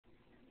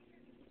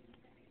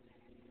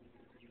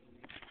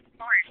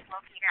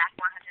located at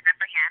 100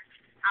 Upper Hand.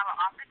 Our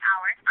office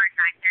hours are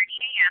 9:30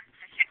 a.m.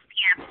 to 6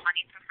 p.m.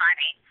 Monday through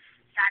Friday.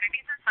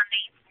 Saturdays and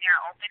Sundays, we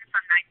are open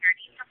from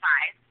 9:30 to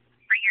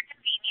 5. For your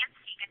convenience,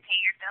 you can pay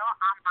your bill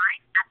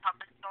online at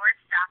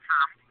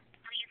publicstorage.com.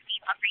 Please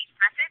leave a brief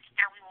message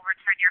and we will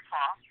return your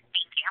call.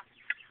 Thank you.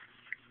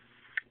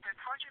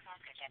 Record your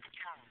message at the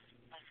tone.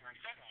 When you are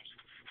finished,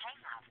 hang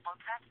up or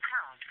press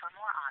pound for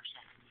more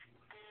options.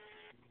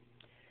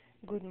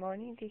 Good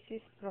morning, this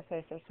is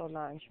Professor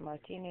Solange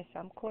Martinez.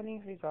 I'm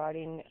calling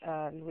regarding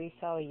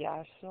Luisa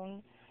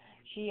Oyarzun.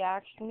 She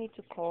asked me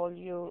to call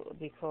you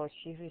because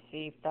she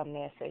received a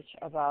message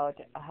about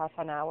half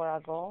an hour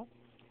ago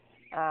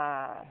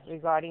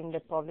regarding the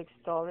public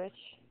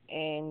storage,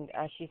 and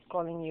she's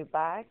calling you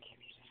back.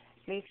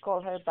 Please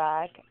call her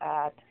back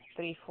at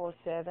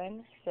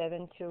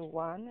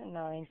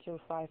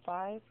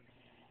 347-721-9255,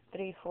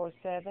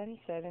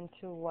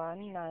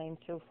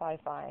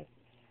 347-721-9255.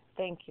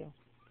 Thank you.